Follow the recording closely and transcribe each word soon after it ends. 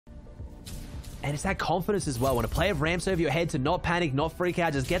And it's that confidence as well. When a player ramps over your head to not panic, not freak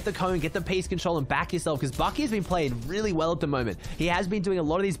out, just get the cone, get the piece control, and back yourself. Because Bucky has been playing really well at the moment. He has been doing a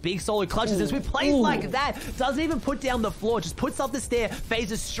lot of these big solo clutches. As with plays like that, doesn't even put down the floor, just puts up the stair,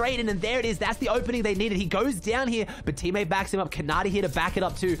 phases straight in, and there it is. That's the opening they needed. He goes down here, but teammate backs him up. Kanata here to back it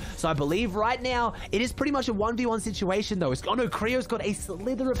up too. So I believe right now, it is pretty much a 1v1 situation though. Oh no, Creo's got a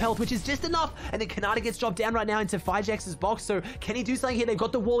slither of health, which is just enough. And then Kanata gets dropped down right now into 5Jx's box. So can he do something here? They've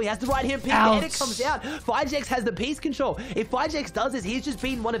got the wall. He has the right hand pick, and it comes out. 5Jx has the piece control. If 5Jx does this, he's just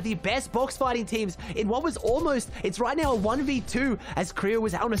been one of the best box fighting teams in what was almost, it's right now a 1v2 as Creo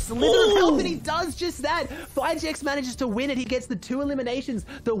was out on a slither of health, and he does just that. 5Jx manages to win it. He gets the 2 eliminations,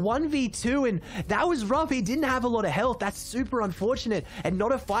 the 1v2, and that was rough. He didn't have a lot of health. That's super unfortunate, and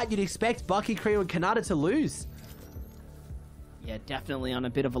not a fight you'd expect Bucky, Creo, and Kanata to lose. Yeah, definitely on a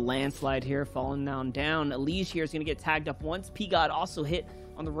bit of a landslide here, falling down. Elige here is going to get tagged up once. P-God also hit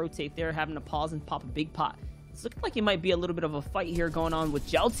on the rotate there, having to pause and pop a big pot. It's looking like it might be a little bit of a fight here going on with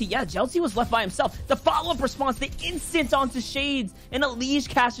Jelty. Yeah, Jelty was left by himself. The follow-up response, the instant onto Shades, and Elige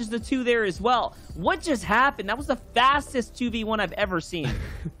catches the 2 there as well. What just happened? That was the fastest 2v1 I've ever seen.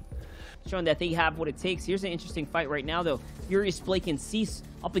 Showing that they have what it takes. Here's an interesting fight right now, though. Furious Blake and Cease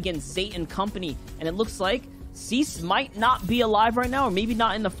up against Zayt and company, and it looks like Cease might not be alive right now, or maybe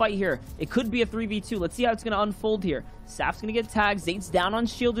not in the fight here. It could be a 3v2. Let's see how it's going to unfold here. Saf's going to get tagged. Zayt's down on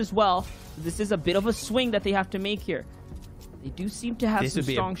shield as well. This is a bit of a swing that they have to make here. They do seem to have some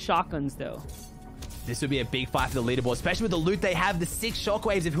strong shotguns, though. This would be a big fight for the leaderboard, especially with the loot they have. The 6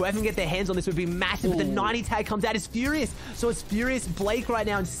 shockwaves, if whoever can get their hands on this would be massive. But the 90 tag comes out. It's Furious. So it's Furious, Blake right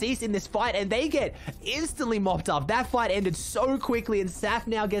now, and Cease in this fight, and they get instantly mopped up. That fight ended so quickly, and Saf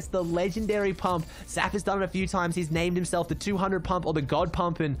now gets the legendary pump. Saf has done it a few times. He's named himself the 200 pump or the God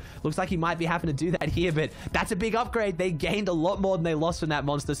pump, and looks like he might be having to do that here, but that's a big upgrade. They gained a lot more than they lost from that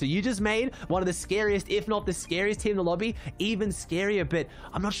monster. So you just made one of the scariest, if not the scariest team in the lobby, even scarier. But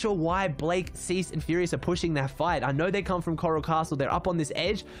I'm not sure why Blake, Cease, and Furious are pushing that fight. I know they come from Coral Castle. They're up on this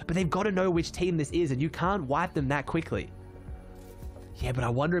edge, but they've got to know which team this is, and you can't wipe them that quickly. Yeah, but I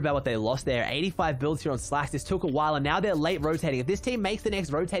wonder about what they lost there. 85 builds here on Slacks. This took a while, and now they're late rotating. If this team makes the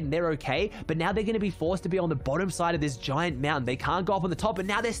next rotate, and they're okay, but now they're going to be forced to be on the bottom side of this giant mountain. They can't go up on the top, and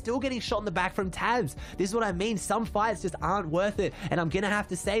now they're still getting shot in the back from tabs. This is what I mean. Some fights just aren't worth it, and I'm going to have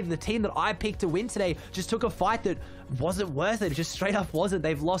to say that the team that I picked to win today just took a fight that wasn't worth it. It just straight up wasn't.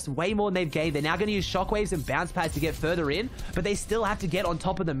 They've lost way more than they've gained. They're now going to use shockwaves and bounce pads to get further in, but they still have to get on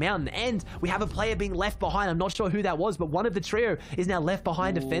top of the mountain, and we have a player being left behind. I'm not sure who that was, but one of the trio is now left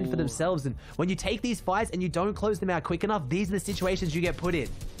behind to fend for themselves. And when you take these fights and you don't close them out quick enough, these are the situations you get put in.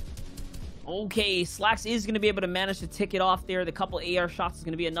 Okay, Slacks is going to be able to manage to tick it off there. The couple AR shots is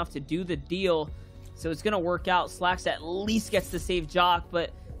going to be enough to do the deal. So it's going to work out. Slacks at least gets to save Jock,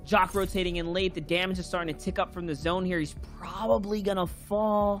 but Jock rotating in late. The damage is starting to tick up from the zone here. He's probably going to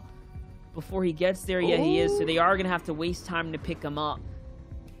fall before he gets there. Yeah, he is. So they are going to have to waste time to pick him up.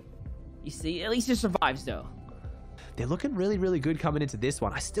 You see, at least he survives, though. They're looking really, really good coming into this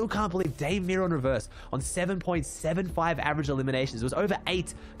one. I still can't believe Dave Mirror on reverse on 7.75 average eliminations. It was over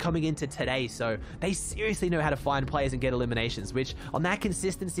 8 coming into today, so they seriously know how to find players and get eliminations, which on that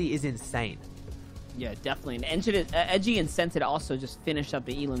consistency is insane. Yeah, definitely. And Edgy and Scented also just finished up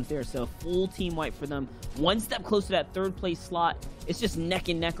the elims there, so full team wipe for them. One step closer to that 3rd place slot. It's just neck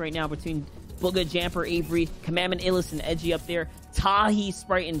and neck right now between Booga, Jamper, Avery, Commandment, Illis, and Edgy up there. Tahi,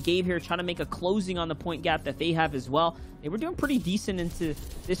 Sprite, and Gabe here trying to make a closing on the point gap that they have as well. They were doing pretty decent into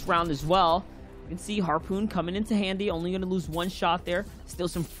this round as well. You can see Harpoon coming into handy. Only going to lose 1 shot there. Still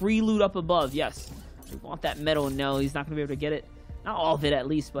some free loot up above. Yes, we want that medal. No, he's not going to be able to get it. Not all of it at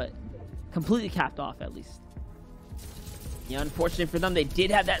least, but completely capped off at least. Yeah, unfortunate for them, they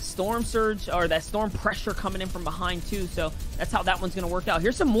did have that storm surge, or that storm pressure coming in from behind too, so that's how that one's going to work out.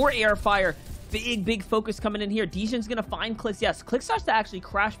 Here's some more air fire. Big focus coming in here. Dejan's going to find Clicks. Yes, Clicks starts to actually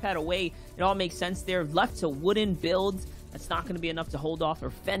crash pad away. It all makes sense there. Left to wooden builds. That's not going to be enough to hold off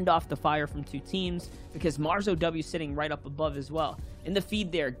or fend off the fire from 2 teams, because Marzo W sitting right up above as well. In the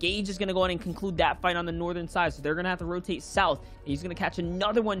feed there, Gage is going to go in and conclude that fight on the northern side, so they're going to have to rotate south. And he's going to catch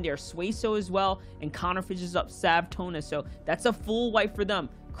another one there. Sueso as well, and Connor finishes up Savtona, so that's a full wipe for them.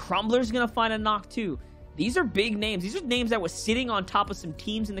 Crumbler's going to find a knock too. These are big names. These are names that were sitting on top of some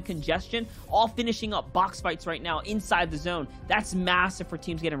teams in the congestion, all finishing up box fights right now inside the zone. That's massive for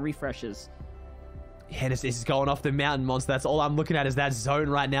teams getting refreshes. Yeah, this is going off the mountain, Monster. That's all I'm looking at is that zone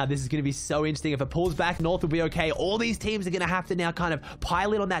right now. This is going to be so interesting. If it pulls back north, will be okay. All these teams are going to have to now kind of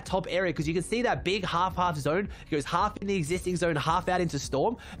pile in on that top area because you can see that big half-half zone. It goes half in the existing zone, half out into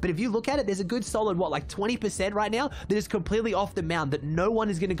Storm. But if you look at it, there's a good solid, what, like 20% right now that is completely off the mound that no one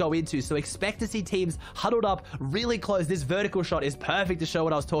is going to go into. So expect to see teams huddled up really close. This vertical shot is perfect to show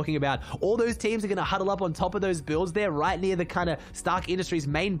what I was talking about. All those teams are going to huddle up on top of those builds there right near the kind of Stark Industries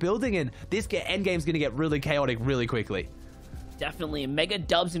main building, and this end game's going to get really chaotic really quickly. Definitely. Mega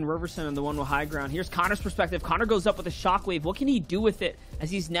Dubs and Riverson are the one with high ground. Here's Connor's perspective. Connor goes up with a shockwave. What can he do with it as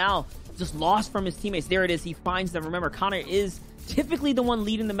he's now just lost from his teammates? There it is. He finds them. Remember, Connor is typically the one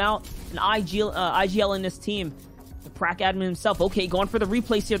leading them out. And IGL in this team. The Prac admin himself. Okay, going for the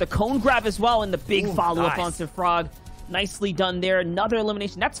replays here. The cone grab as well. And the big follow-up onto Frog. Nicely done there. Another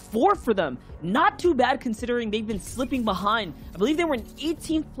elimination. That's 4 for them. Not too bad considering they've been slipping behind. I believe they were in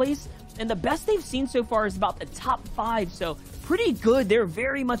 18th place. And the best they've seen so far is about the top 5. So pretty good. They're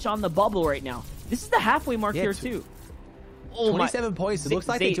very much on the bubble right now. This is the halfway mark here too. 27 points. It looks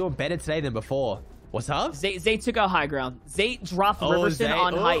like they're doing better today than before. What's up? Zay took out high ground. Zay dropped Riverson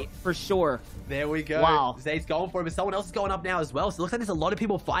on height for sure. There we go. Wow. Zay's going for it, but someone else is going up now as well. So it looks like there's a lot of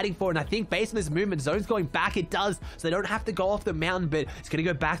people fighting for it. And I think based on this movement, zone's going back. It does. So they don't have to go off the mountain, but it's going to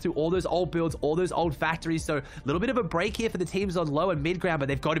go back through all those old builds, all those old factories. So a little bit of a break here for the teams on low and mid ground, but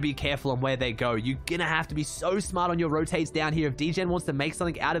they've got to be careful on where they go. You're going to have to be so smart on your rotates down here if DGen wants to make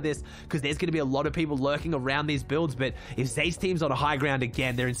something out of this, because there's going to be a lot of people lurking around these builds. But if Zay's team's on a high ground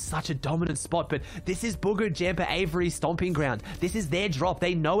again, they're in such a dominant spot. But this is Booger, Jamper, Avery stomping ground. This is their drop.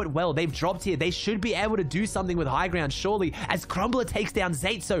 They know it well. They've dropped here. They should be able to do something with high ground, surely, as Crumbler takes down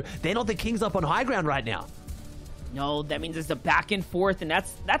Zayt, so they're not the kings up on high ground right now. No, that means it's a back and forth, and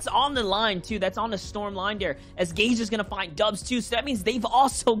that's on the line too. That's on the Storm line there, as Gage is going to find Dubs too, so that means they've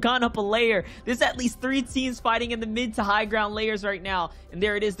also gone up a layer. There's at least 3 teams fighting in the mid to high ground layers right now, and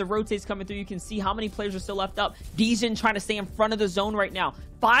there it is. The rotates coming through. You can see how many players are still left up. Dejin trying to stay in front of the zone right now.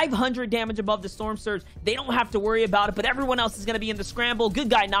 500 damage above the Storm Surge. They don't have to worry about it, but everyone else is going to be in the scramble. Good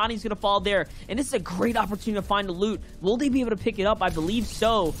guy Nani's going to fall there, and this is a great opportunity to find the loot. Will they be able to pick it up? I believe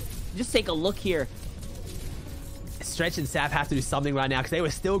so. Just take a look here. Stretch and Sap have to do something right now because they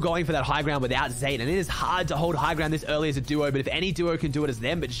were still going for that high ground without Zayt, and it is hard to hold high ground this early as a duo, but if any duo can do it, it's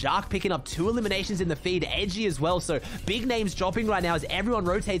them. But Jacques picking up 2 eliminations in the feed, Edgy as well, so big names dropping right now as everyone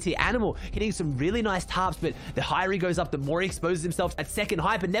rotates here. Animal hitting some really nice tarps, but the higher he goes up, the more he exposes himself at second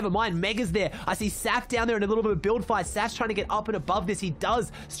height, but never mind, Mega's there. I see Sap down there in a little bit of a build fight. Sap's trying to get up and above this. He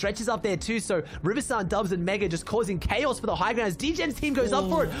does. Stretch is up there too, so Riversan, Dubs, and Mega just causing chaos for the high ground as DGen's team goes up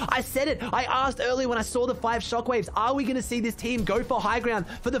for it. I said it. I asked earlier when I saw the 5 shockwaves, are we going to see this team go for high ground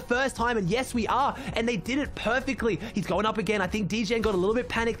for the first time? And yes, we are, and they did it perfectly. He's going up again. I think DGen got a little bit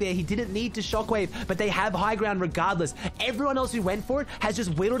panicked there. He didn't need to shockwave, but they have high ground regardless. Everyone else who went for it has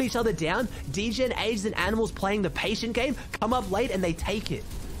just whittled each other down. DGen, Ages, and Animals playing the patient game come up late and they take it.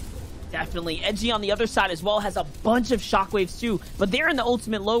 Definitely. Edgy on the other side as well has a bunch of shockwaves too, but they're in the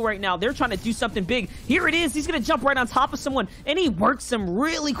ultimate low right now. They're trying to do something big. Here it is. He's going to jump right on top of someone, and he works them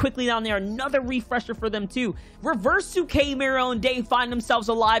really quickly down there. Another refresher for them too. Reverse 2K, Miro, and Dave find themselves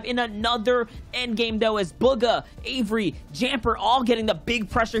alive in another endgame though, as Booga, Avery, Jamper all getting the big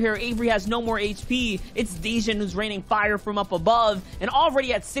pressure here. Avery has no more HP. It's Dejin who's raining fire from up above, and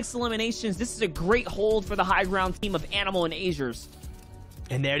already at 6 eliminations. This is a great hold for the high ground team of Animal and Azures.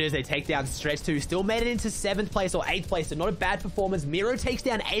 And there it is. They take down Stretch too. Still made it into 7th place or 8th place, so not a bad performance. Miro takes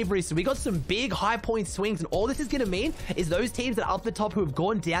down Avery, so we got some big high point swings, and all this is going to mean is those teams that are up the top who have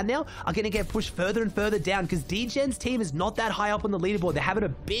gone down now are going to get pushed further and further down, because DGen's team is not that high up on the leaderboard. They're having a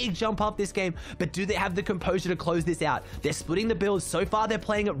big jump up this game, but do they have the composure to close this out? They're splitting the builds. So far, they're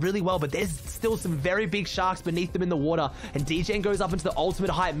playing it really well, but there's still some very big sharks beneath them in the water, and DGen goes up into the ultimate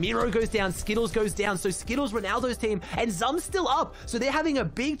height. Miro goes down. Skittles goes down, so Skittles, Ronaldo's team, and Zum's still up, so they're having a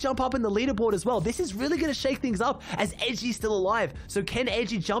big jump up in the leaderboard as well. This is really going to shake things up as Edgy's still alive. So can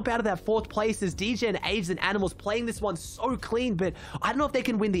Edgy jump out of that 4th place as DGen, Ages, and Animals playing this one so clean, but I don't know if they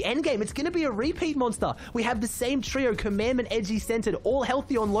can win the end game. It's going to be a repeat, Monster. We have the same trio, Commandment, Edgy centered, all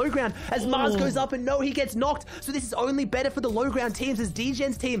healthy on low ground as Mars goes up, and no, he gets knocked. So this is only better for the low ground teams as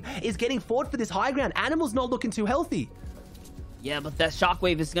DGen's team is getting fought for this high ground. Animals not looking too healthy. Yeah, but that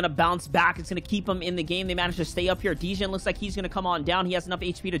shockwave is going to bounce back. It's going to keep him in the game. They managed to stay up here. Dejin looks like he's going to come on down. He has enough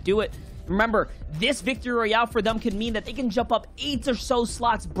HP to do it. Remember, this victory royale for them could mean that they can jump up 8 or so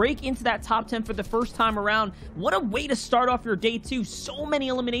slots, break into that top 10 for the first time around. What a way to start off your day, too. So many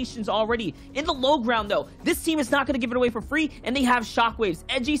eliminations already. In the low ground, though, this team is not going to give it away for free, and they have shockwaves.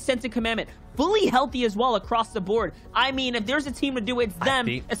 Edgy, Scented, Commandment, fully healthy as well across the board. I mean, if there's a team to do it, it's them,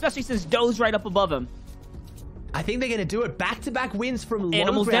 especially since Doe's right up above him. I think they're going to do it. Back-to-back wins from low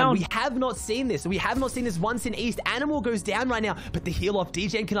Animal's ground. down. We have not seen this. We have not seen this once in East. Animal goes down right now, but the heal off.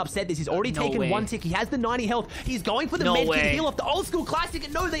 DJN can upset this. He's already No taken way. one tick. He has the 90 health. He's going for the No med kit way. heal off the old school classic.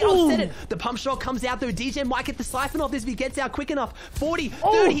 And no, they upset it. The pump shot comes out though. DJ might get the siphon off this if he gets out quick enough. 40,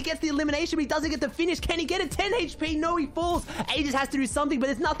 30, he gets the elimination, but he doesn't get the finish. Can he get it? 10 HP? No, he falls. Aegis has to do something, but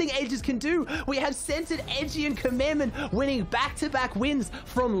there's nothing Aegis can do. We have Censored, Edgy, and Commandment winning back-to-back wins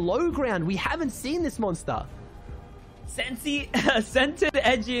from low ground. We haven't seen this monster. Scented,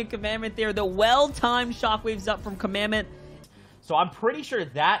 Edgy, and Commandment there. The well-timed shockwaves up from Commandment. So I'm pretty sure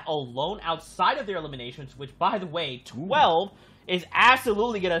that alone, outside of their eliminations, which, by the way, 12 is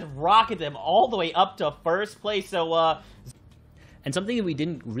absolutely going to rocket them all the way up to first place. So, And something that we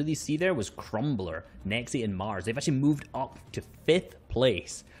didn't really see there was Crumbler, Nexi, and Mars. They've actually moved up to 5th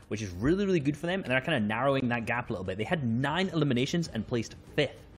place, which is really, really good for them, and they're kind of narrowing that gap a little bit. They had 9 eliminations and placed 5th.